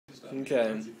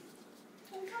Okay.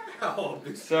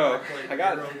 So I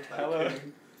got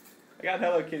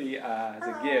Hello Kitty as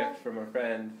a gift from a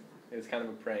friend. It was kind of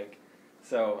a prank.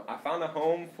 So I found a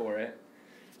home for it.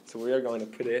 So we are going to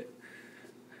put it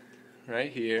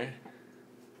right here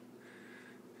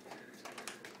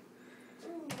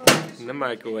in the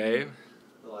microwave.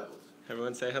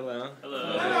 Everyone say hello.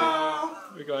 Hello.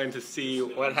 We're going to see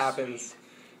what happens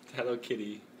to Hello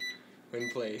Kitty when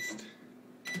placed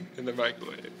in the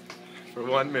microwave for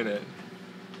 1 minute.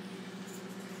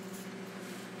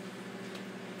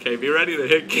 Okay, be ready to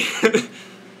hit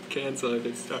cancel if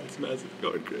it starts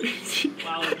going crazy.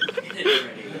 Wow, hit it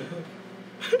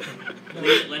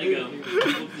already. Let it go.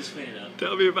 We'll just clean it up.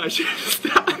 Tell me if I should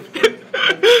stop it.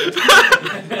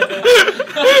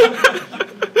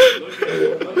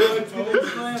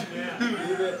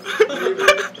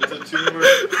 It's a tumor.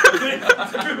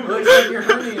 Looks like you're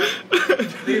hernia.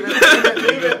 Leave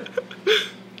it.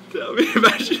 Tell me if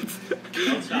I should stop.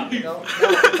 Don't stop it. No,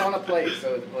 it's on a plate,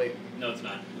 so the plate. No, it's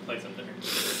not. The plate's up there.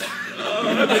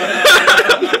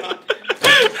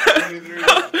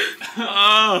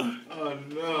 Oh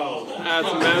no.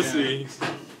 That's messy.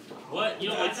 What? You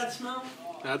don't like that smell?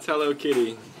 That's Hello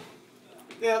Kitty.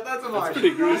 Yeah, that's a mark. That's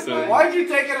pretty gruesome. Why'd you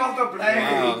take it off the plate?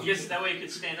 Wow. Just that way you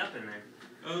could stand up in there.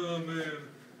 Oh man.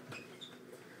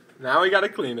 Now we gotta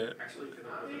clean it. Actually, you could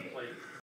put the plate.